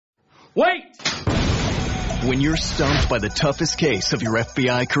Wait! When you're stumped by the toughest case of your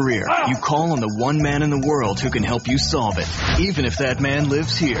FBI career, you call on the one man in the world who can help you solve it, even if that man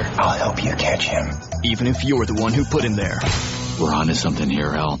lives here. I'll help you catch him. Even if you're the one who put him there. We're onto something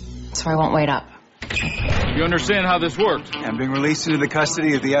here, Al. So I won't wait up. You understand how this works? I'm being released into the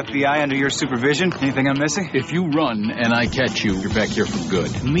custody of the FBI under your supervision. Anything I'm missing? If you run and I catch you, you're back here for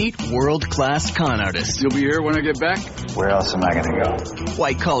good. Meet world-class con artist. You'll be here when I get back? Where else am I going to go?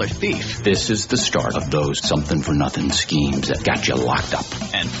 White-collar thief. This is the start of those something-for-nothing schemes that got you locked up.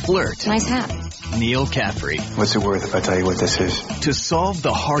 And flirt. Nice hat. Neil Caffrey. What's it worth if I tell you what this is? To solve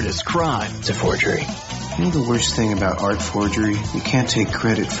the hardest crime. It's a forgery. You know the worst thing about art forgery? You can't take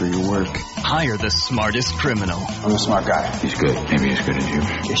credit for your work. Hire the smartest criminal. I'm a smart guy. He's good. Maybe as good as you.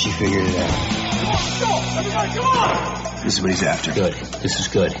 Guess you figured it out. Everybody, come on! This is what he's after. Good. This is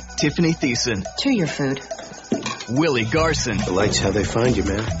good. Tiffany Thiessen. To your food. Willie Garson. The light's how they find you,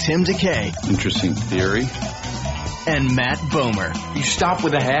 man. Tim DeKay. Interesting theory. And Matt Bomer. You stop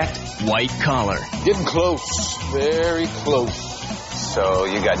with a hat? White collar. Getting close. Very close. So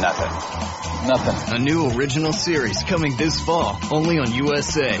you got nothing? Nothing. A new original series coming this fall, only on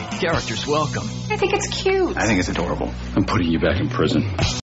USA. Characters welcome. I think it's cute. I think it's adorable. I'm putting you back in prison.